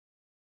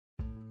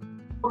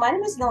My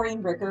name is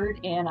Noreen Rueckert,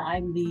 and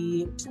I'm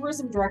the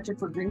tourism director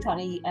for Greene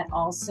County and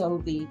also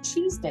the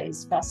Cheese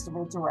Days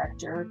Festival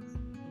director.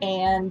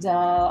 And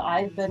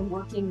I've been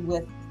working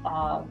with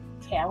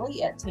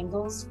Callie at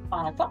Tingalls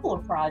on a couple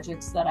of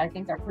projects that I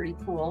think are pretty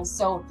cool.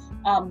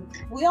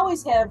 We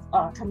always have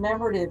a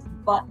commemorative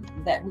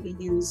button that we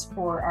use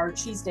for our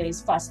Cheese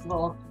Days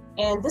Festival.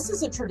 And this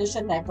is a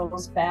tradition that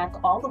goes back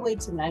all the way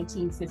to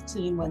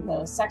 1915 when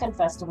the second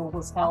festival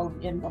was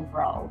held in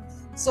Monroe.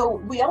 So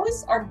we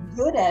always are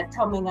good at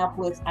coming up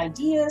with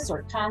ideas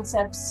or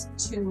concepts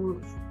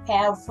to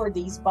have for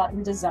these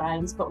button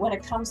designs, but when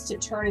it comes to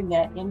turning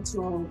that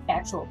into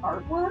actual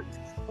artwork,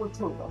 we're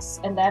clueless.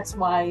 And that's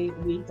why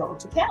we go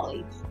to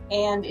Callie.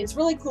 And it's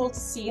really cool to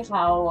see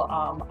how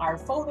our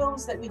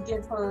photos that we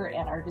give her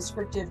and our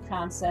descriptive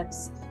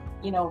concepts,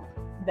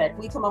 that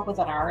we come up with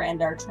on our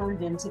end are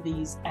turned into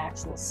these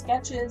actual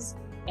sketches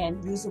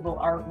and usable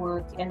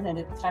artwork, and then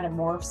it kind of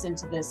morphs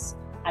into this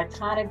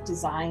iconic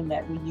design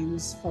that we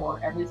use for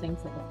everything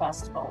for the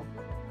festival.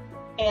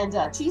 And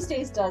Cheese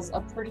Days does a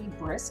pretty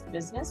brisk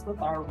business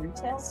with our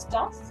retail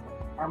stuff,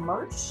 our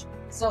merch.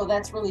 So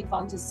that's really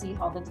fun to see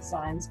how the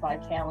designs by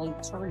Callie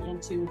turn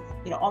into,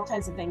 all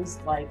kinds of things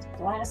like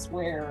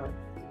glassware.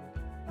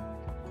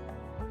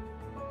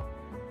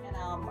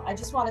 I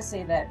just want to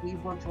say that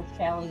we've worked with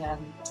Callie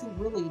on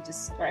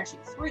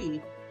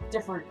three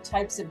different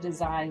types of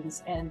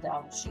designs, and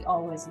she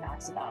always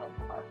knocks it out of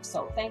the park.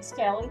 So thanks,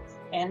 Callie,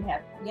 and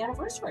happy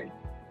anniversary.